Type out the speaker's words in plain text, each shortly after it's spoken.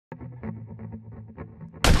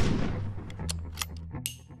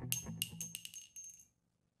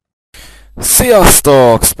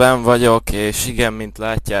Sziasztok! Spam vagyok, és igen, mint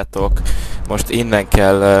látjátok, most innen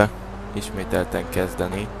kell ismételten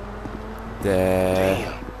kezdeni,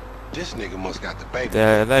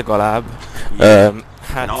 de legalább,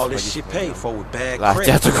 hát,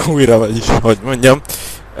 látjátok újra, vagyis, hogy mondjam,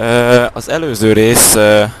 az előző rész,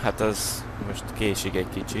 hát az most késik egy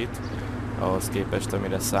kicsit, ahhoz képest,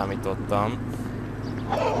 amire számítottam,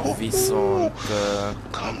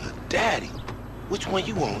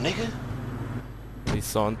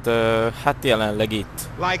 viszont hát jelenleg itt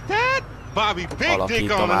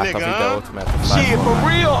alakítom át a videót, mert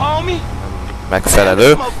nem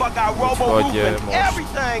megfelelő, úgyhogy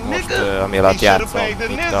most ami alatt játszom itt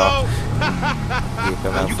a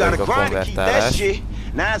gépemen folyik a konvertálás,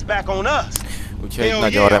 úgyhogy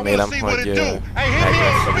nagyon remélem, hogy meg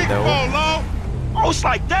lesz a videó.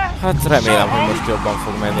 Hát remélem, hogy most jobban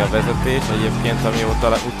fog menni a vezetés. Egyébként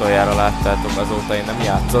amióta utoljára láttátok, azóta én nem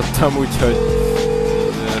játszottam, úgyhogy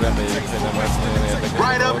reméljük, hogy nem lesz nagyon érdekes a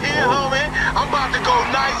dolog.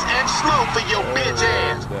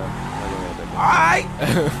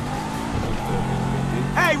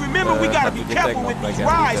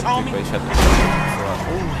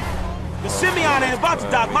 The Simeon ain't about to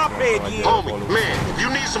dock my pay again. Homie, man, if you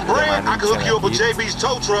need some bread, I can hook you up with JB's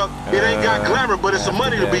tow truck. It ain't got glamour, but it's some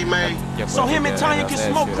money to be made. So him and Tanya can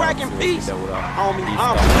smoke crack in peace? Homie,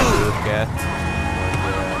 I'm good.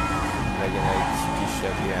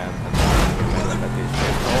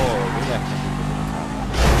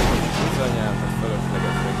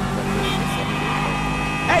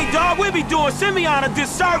 Hey dog, we be doing Simeon a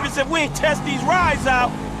disservice if we ain't test these rides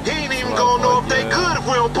out. He ain't even gonna know if they good if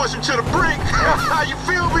we don't push him to the brink. How you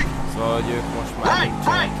feel me? Right.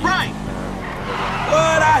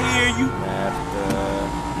 What, I hear you.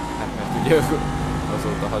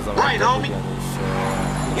 Right, homie.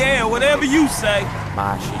 Yeah, whatever you say.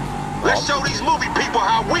 Let's show these movie people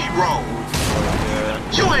how we roll.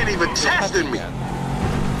 You ain't even testing me.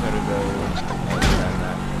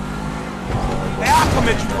 Hey, I'll come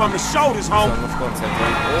at you from the shoulders, homie.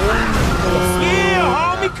 Yeah,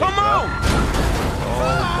 homie, come on.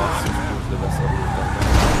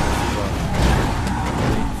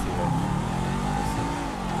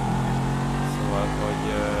 Szóval, hogy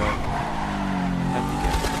hát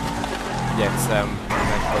igen, igyekszem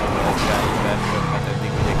megtanulni az irányítást, mert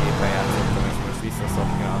eddig ugye gépen játszottam, és most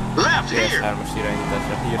visszaszokni a PS3-as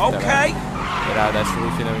irányításra hirtelen. Ráadásul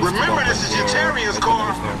úgy, hogy nem is tudom, hogy nem is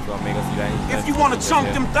tudom még az irányítást.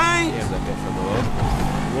 Érdekes a dolog.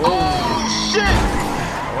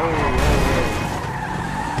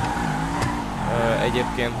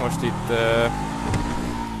 Egyébként most itt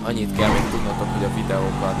annyit kell még tudnotok, hogy a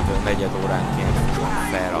videókat negyed óránként tudom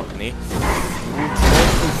felrakni.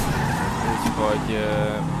 Úgyhogy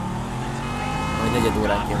negyed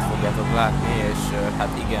óránként fogjátok látni, és hát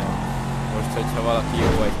igen, most hogyha valaki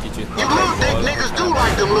jó egy kicsit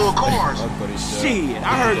akkor is shit, I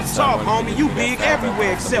heard you talk, homie. You big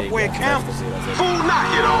everywhere except where it counts. Fool,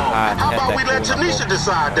 knock it off. How about we let Tanisha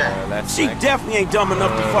decide that? She definitely ain't dumb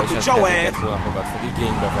enough to fuck with your ass.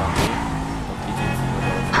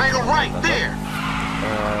 Hang her right there.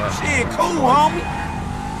 Shit, cool, homie.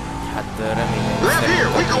 Hát remélem. Left here,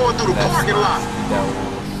 we going through the parking lot.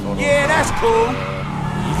 Yeah, that's cool.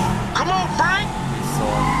 Come on, Frank.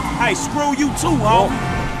 Hey, screw you too, homie.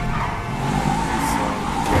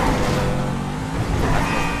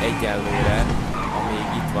 Egyelőre, amíg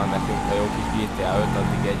itt van nekünk a jó kis GTA 5,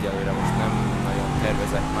 addig egyelőre most nem nagyon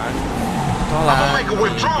tervezek más. Talán még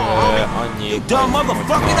annyi, you dumb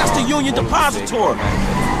motherfucker, that's the Union Depository.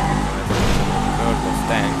 World of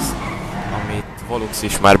Tanks, amit Volux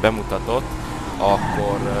is már bemutatott,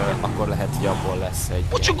 akkor lehet, hogy abból lesz egy.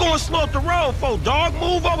 What you gonna slow up the road for, dog?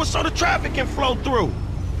 Move over so the traffic can flow through.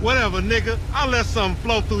 Whatever, nigga. I'll let something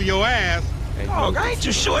flow through your ass. Dog, I ain't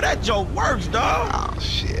too sure that joke works, dog. Oh,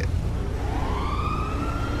 shit.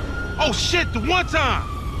 Oh, shit, the one time.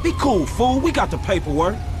 Be cool, fool. We got the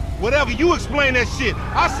paperwork. Whatever, you explain that shit.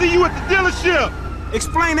 I'll see you at the dealership.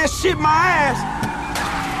 Explain that shit my ass.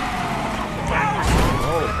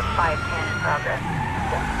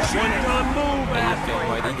 One-time move, Egyébként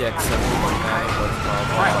majd igyekszem úgy csinálni, hogyha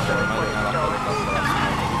valahol nagyon el akarok, akkor azt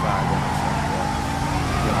majd kivágom, és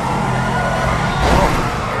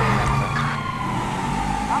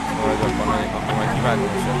akkor majd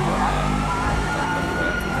kivágom, és akkor nem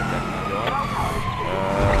következeket nagyon.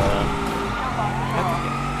 Hát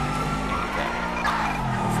igen.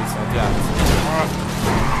 Most viszont játszom.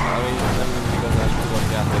 Ami nem igazán tudott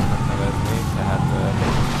játéknak nevezni, tehát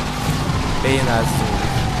bénázzunk.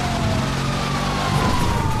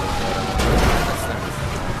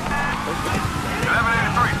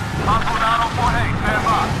 Eliminated 3. Up, down.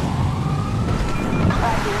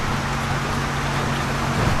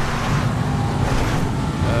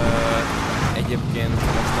 Egyébként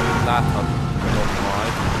most amit láthatok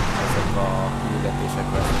majd, ezek a küldetések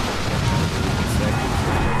lesznek,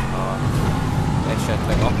 ha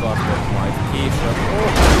esetleg akartok majd később,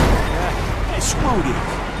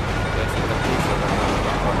 esetleg később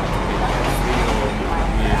akarnak egy ilyen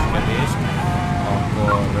videóműködést,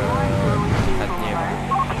 akkor hát nyilván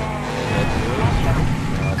egyedül,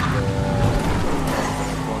 mert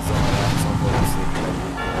konzolon játszom valószínűleg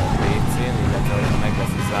PC-n, illetve ha meg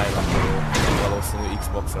lesz az iLato, valószínű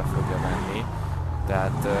Xbox-ra fogja menni.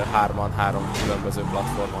 Tehát hárman három különböző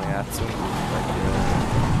platformon játszunk, úgyhogy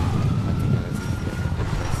hát igen, ez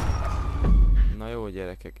így lesz. Na jó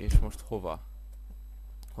gyerekek, és most hova?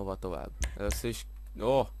 Hova tovább? Először is...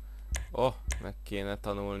 meg kéne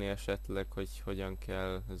tanulni esetleg, hogy hogyan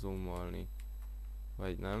kell zoomolni.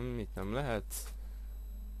 Vagy nem? Itt nem lehet?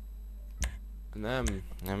 Nem.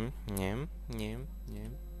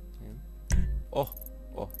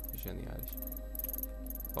 Zseniális.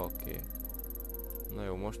 Oké. Na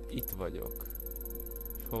jó, most itt vagyok.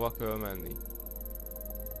 És hova kell menni?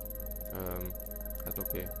 Hát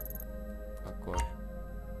oké. Akkor...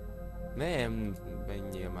 Nem,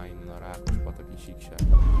 menjél már innen a rákos pataki síkság.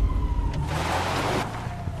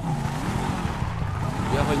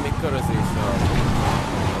 Ja, hogy még körözésre van.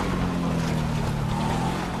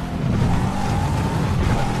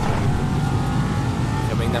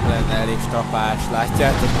 Ha még nem lenne elég strapás,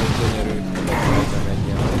 látjátok, hogy gyönyörű. Egy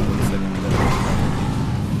ilyen autót szerintem.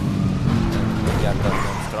 Egyáltalán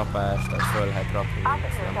nem strapás, tehát föl lehet rakni,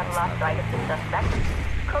 ezt nem használtam.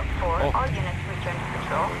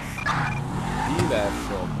 Dealer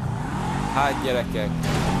shop. Hát gyerekek,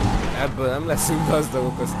 ebből nem leszünk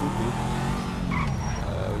gazdagok, azt tudjuk.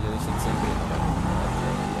 Ugyanis egyszerűen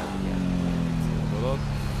ilyen dolog.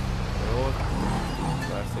 Jó,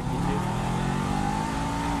 vársz egy kicsit.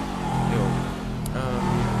 Jó.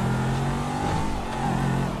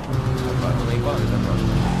 Akartam még valamit akartam.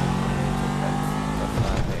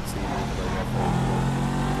 Talán még szívünk, vagy megfogom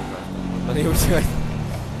mondani, úgyhogy...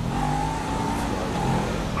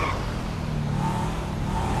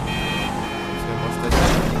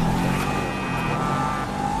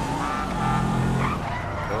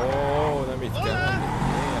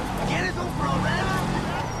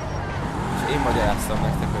 Magyaráztam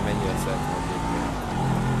nektek, hogy mennyire szeretem a gépét.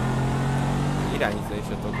 Irányítani is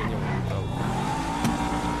tudok, hogy nyomunk az autó.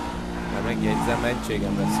 Mert megjegyzem,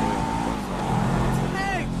 egységemre szóljon a konzol.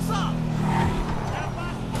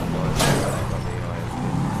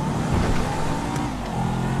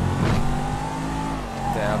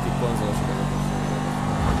 De akik konzolosok,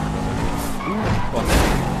 azok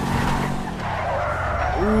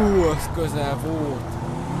az közel volt.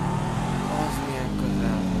 Az milyen közel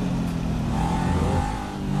volt.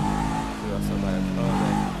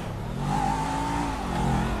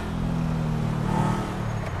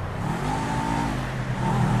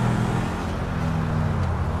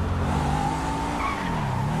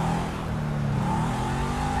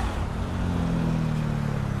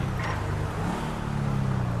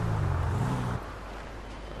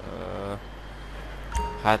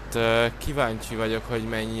 Hát kíváncsi vagyok, hogy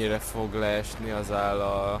mennyire fog leesni az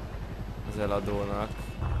az eladónak.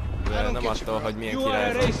 De nem attól, hogy milyen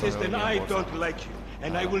király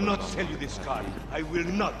and I will not sell you this car. I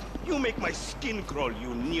will not. You make my skin crawl,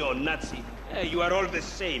 you neo-Nazi. You are all the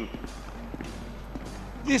same.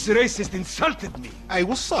 This racist insulted me. Hey,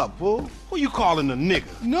 what's up, fool? Who you calling a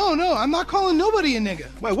nigga? No, I'm not calling nobody a nigga.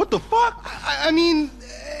 Wait, what the fuck? I mean,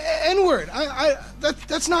 N-word.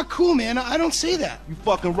 That's not cool, man. I don't say that. You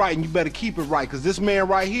fucking right, and you better keep it right, because this man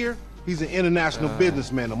right here, he's an international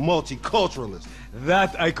businessman, a multiculturalist.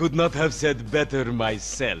 That I could not have said better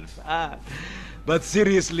myself. But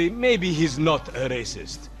seriously, maybe he's not a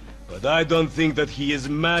racist. But I don't think that he is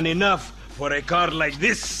man enough for a car like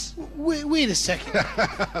this. Wait a second.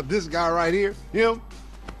 This guy right here, him,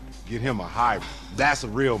 get him a hybrid. That's a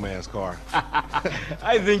real man's car.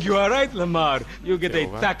 I think you are right, Lamar. You get a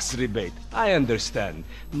tax rebate. I understand.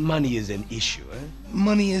 Money is an issue, eh?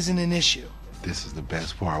 Money isn't an issue. This is the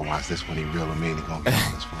best part. Watch this when he reel him in. He gonna get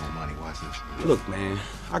all this phone money. Watch this. Look, man,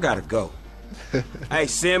 I gotta go. Hey,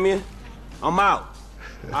 Simeon, I'm out.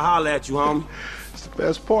 I'll holler at you, homie. It's the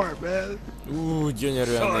best part, man.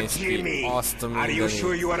 Gyönyörűen néz ki. Azt a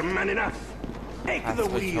mindenit. Hát,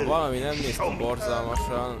 hogyha valami nem néz ki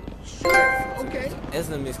borzalmasan... Ez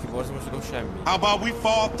nem néz ki borzalmasan, akkor semmi. How about we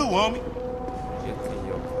fall through, homie?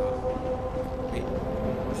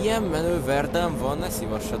 Ilyen menő Verdán van, ne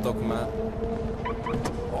szívassatok már.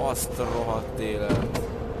 Azt a rohadt élet.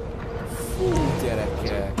 Fú,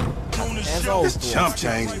 gyerekek. Ez autó. This chump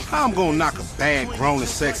change. How I'm gonna knock a bad, grown and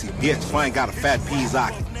sexy bitch if I ain't got a fat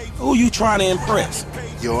Pizaki? Who you trying to impress?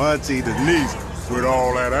 Your auntie Denise with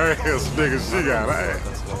all that ass, nigga. She got ass.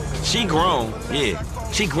 She grown, yeah.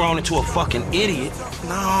 She grown into a fucking idiot.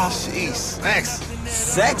 No, she's sexy.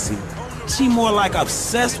 Sexy? She more like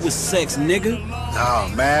obsessed with sex, nigga. Nah,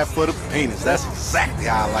 mad for the penis. That's exactly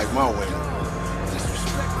how I like my women.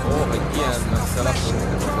 Oh, igen,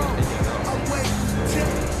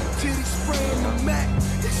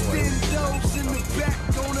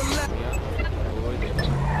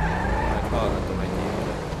 hallgatom egy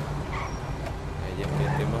évet.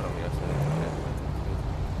 Egyébként én baromira szeretem.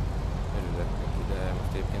 Örülök neki, de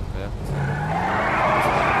most egyébként felhozom.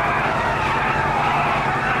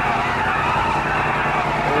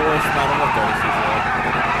 Ó, és már a motor is izol.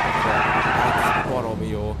 Hát baromi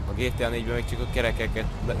jó. A GTA 4-ben még csak a kerekeket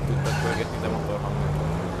tudtak pörgetni, de motorhang nem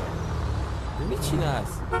volt. Mit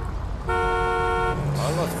csinálsz?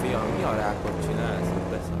 Hallod, fiam? Mi a rákot csinálsz?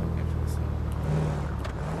 Beszélek.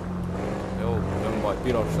 Jó, nem baj,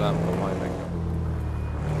 piros lámpa, majd megnyomjuk.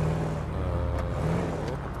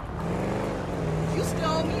 You still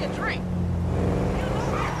owe me a drink.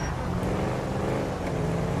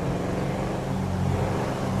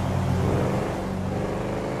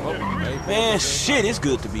 Man, shit, it's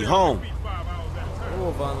good to be home.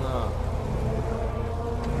 Ó, vannak.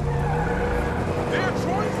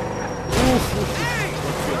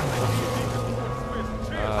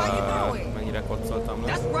 Mennyire koccoltam le?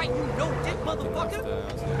 That's right, you no dick motherfucker.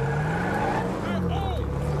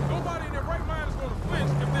 Nobody in their right mind is gonna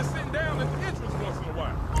flinch if they're sitting down at the entrance once in a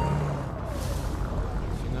while.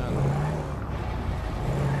 Csinálom.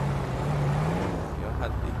 Ja,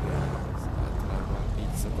 hát igen. Általában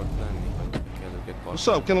így szokott lenni, hogy kell őket What's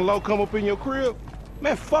up? Can a low come up in your crib?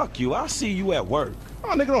 Man, fuck you. I'll see you at work.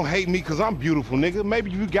 Oh, nigga, don't hate me because I'm beautiful, nigga. Maybe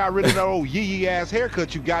if you got rid of that old yee-yee-ass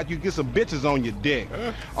haircut you got, you get some bitches on your dick.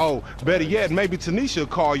 Oh, better yet, maybe Tanisha will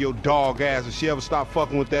call your dog ass if she ever stop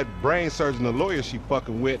fucking with that brain surgeon, the lawyer she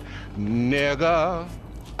fucking with, nigga.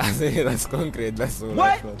 Azért ez konkrét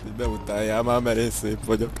beszólás volt, hogy ne utáljál már, mert én szép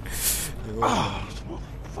vagyok. Jó.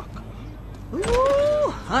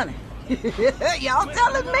 Ooh, honey. Y'all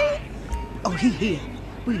telling me? Oh, he here.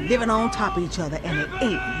 We living on top of each other and it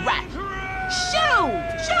ain't right. Shoo!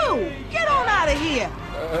 Get on out of here.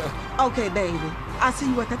 Okay, baby. I see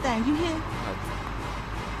you at the thing. You hear?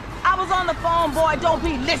 I was on the phone, boy. Don't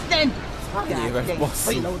be listening. Goddamn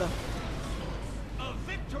freeloader. A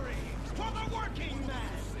victory for the working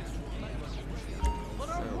man. But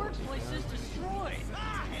our workplace is destroyed.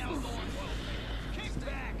 Ah, hell no. Kick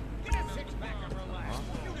back. Get a six-pack and relax.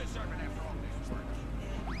 You deserve it after all this work.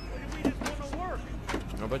 We just want to work.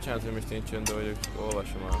 Na bocsánat, hogy most én csöndben vagyok, csak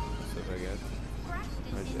olvasom a szöveget.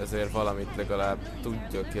 Hogy ezért valamit legalább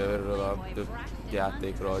tudjak erről a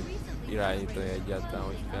játékról irányítani egyáltalán,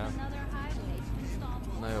 hogy kell.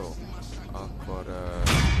 Na jó, akkor...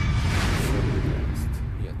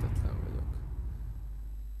 hihetetlen vagyok.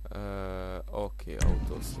 Oké,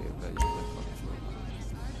 autószép legyen bekapcsolva.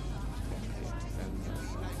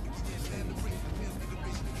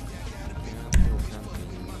 Jó, nem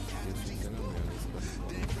tényleg, de nem olyan izgalmas.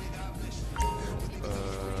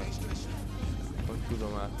 Hogy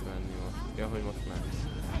tudom átvenni most? Ja, hogy most már.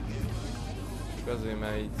 Csak azért,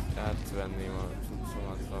 mert így átvenném a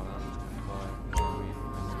cuccomat valami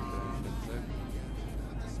esetleg.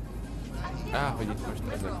 Á, hogy itt most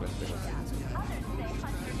ezek lettek a cuccok.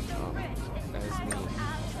 Ez mi?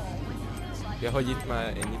 Ja, hogy itt már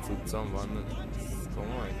ennyi cuccom van. Ez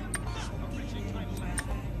komoly?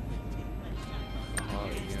 Aha,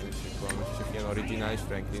 igen, és akkor most csak ilyen originális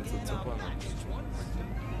Franklin cuccok vannak?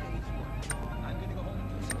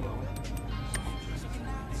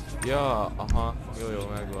 Ja, aha, jó,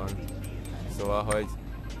 megvan. Szóval, hogy...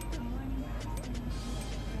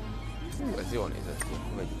 Hú, ez jól nézett ki,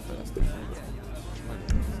 akkor vegyük fel ezt a fúgot.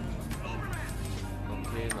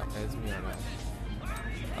 Oké, na ez mi a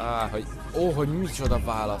rá? Hogy... hogy micsoda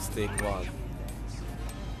választék van.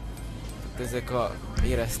 Hát ezek a...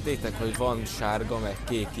 Éreztétek, hogy van sárga, meg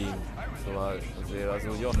kék ing. Szóval azért az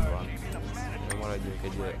úgy ott van. Maradjunk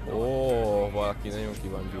egy... valaki nagyon ki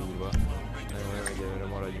van gyúrva. Nem egyelőre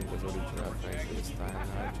maradjunk az original Franklin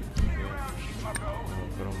style-nál, csak nem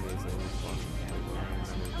akarom nézni, hogy itt van.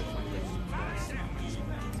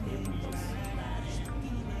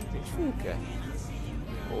 Nincs fúke?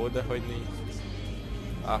 Ó, de hogy nincs.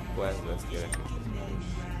 Akkor ez lesz, gyerekek.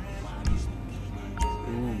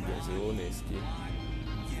 Ez jól néz ki.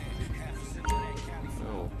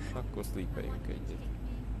 Jó, akkor sleepeljünk egyet.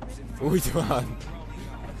 Úgy van.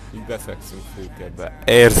 Így befekszünk főkebbe.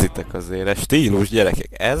 Érzitek azért, ez stílus,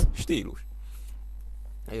 gyerekek, ez stílus.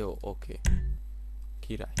 Jó, oké.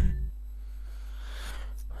 Király.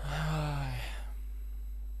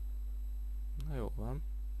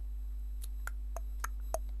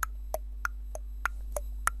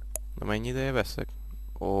 Na mennyi ideje veszek?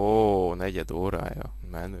 Ó, 4 órája.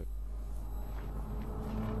 Menő.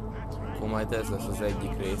 Akkor majd ez lesz az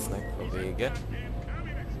egyik résznek a vége.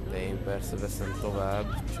 De én persze veszem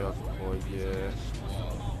tovább, csak hogy...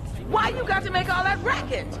 Why you got to make all that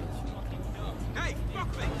racket?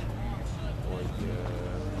 Hogy...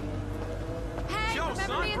 Hey,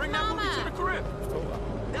 remember me and Mama?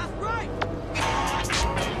 That's right.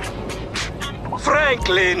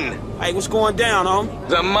 Franklin! Hey, what's going down,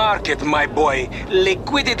 The market, my boy.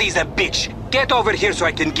 Liquidity's a bitch. Get over here so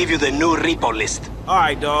I can give you the new repo list. All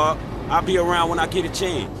right, dog. I'll be around when I get a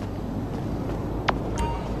chance.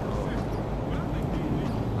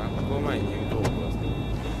 Akkor menjünk dolgozni.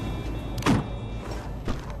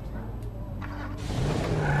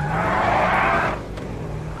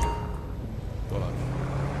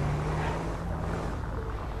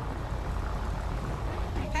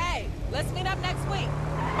 Hey, let's meet up next week.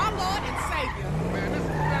 My Lord and Savior. Man, this is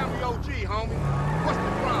family OG, homie. What's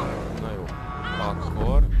the problem? Na jó,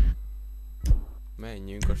 akkor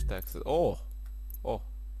menjünk a Texas. Ó!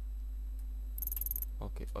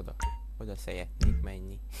 Oké, oda szeretnék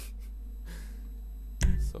menni.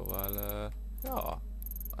 Szóval, ja,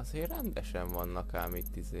 azért rendesen vannak ám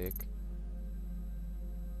itt izék.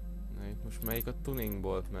 Na itt most melyik a tuning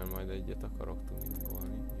bolt, mert majd egyet akarok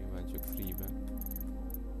tuningolni, nyilván csak free-ben.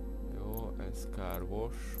 Jó, ez car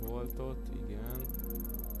wash volt ott, igen.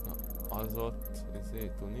 Na, az ott,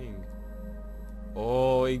 ezért tuning?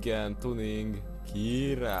 Ó, igen, tuning,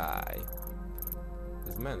 király!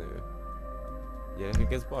 Ez menő.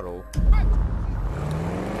 Gyerekek, ez baró.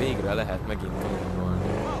 Végre lehet megint tuningolni.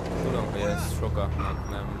 Tudom, hogy ez sokaknak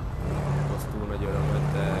nem hoz túl nagy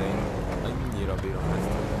örömöt, de én annyira bírom ezt a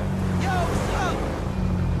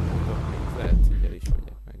lehet, hogy el is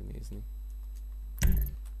megyek megnézni.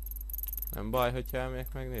 Nem baj, hogyha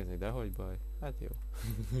elmegyek megnézni, de hogy baj? Hát jó.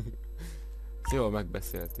 Ezt jól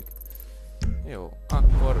megbeszéltük. Jó,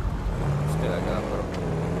 akkor most tényleg el akarok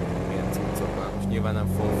milyen cuccokkal. Most nyilván nem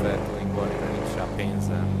fogom feltuningolni, mert nincs rá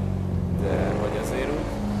pénzem. De hogy azért úgy,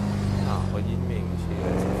 hogy így mégis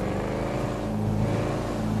érezni.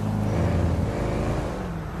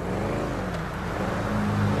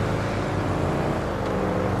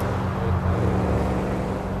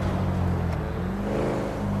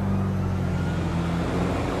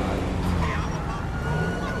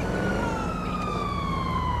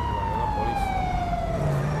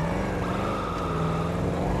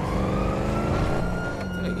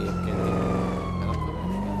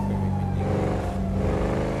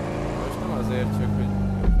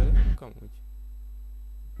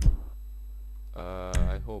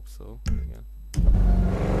 So, igen.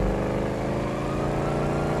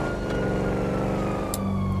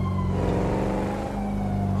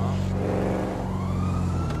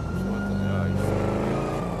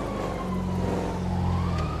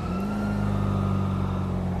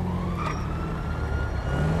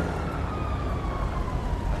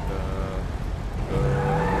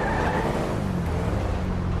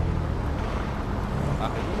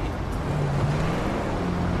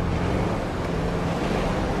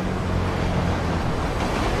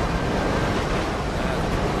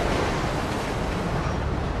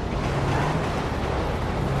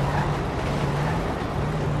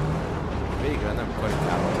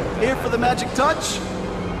 Here for the magic touch?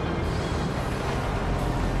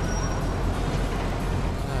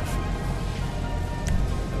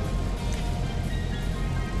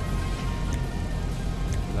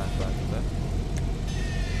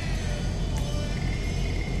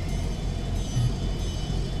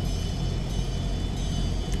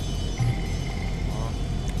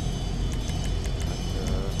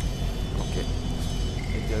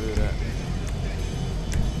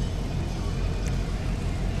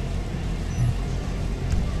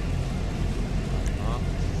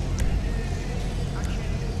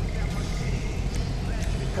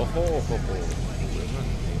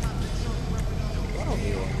 Valami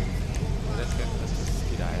jó. Ez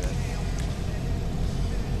király lesz.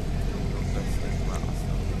 Lesznek már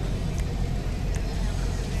aztán.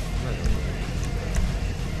 Nagyon jó.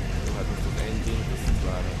 Jó, hát most az engine-t ezt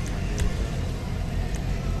várom.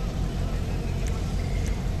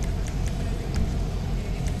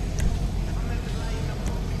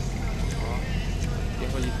 Én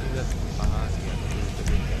hogy itt mindez? Aha, igen, hogy itt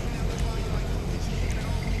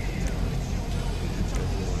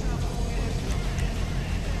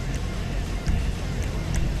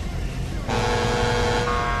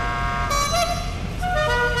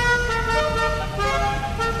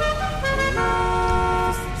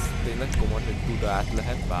a át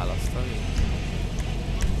lehet választani?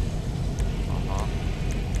 Aha.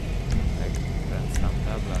 Meg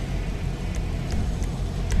rendszámtáblát.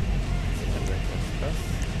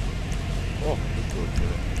 Oh, utolsó.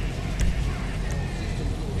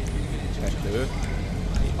 2.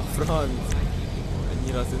 A franc!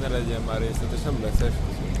 Ennyire azért ne legyen már részletes, nem lesz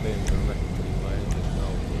esküszünk, tényleg megmutatjuk majd egy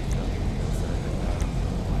autót, nem szeretek rá.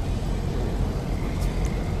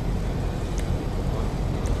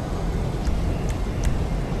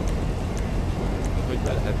 Hogy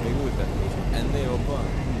be lehet még úgy tenni, és ennél jobban?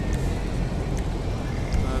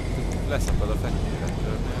 Hát leszakad a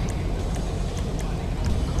fekvéretről, nem?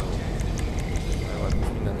 Mert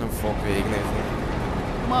most mindent nem fogok végignézni.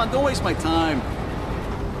 Come on, don't waste my time.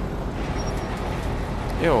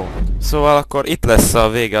 Jó, szóval akkor itt lesz a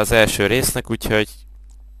vége az első résznek, úgyhogy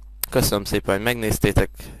köszönöm szépen, hogy megnéztétek,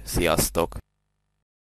 sziasztok!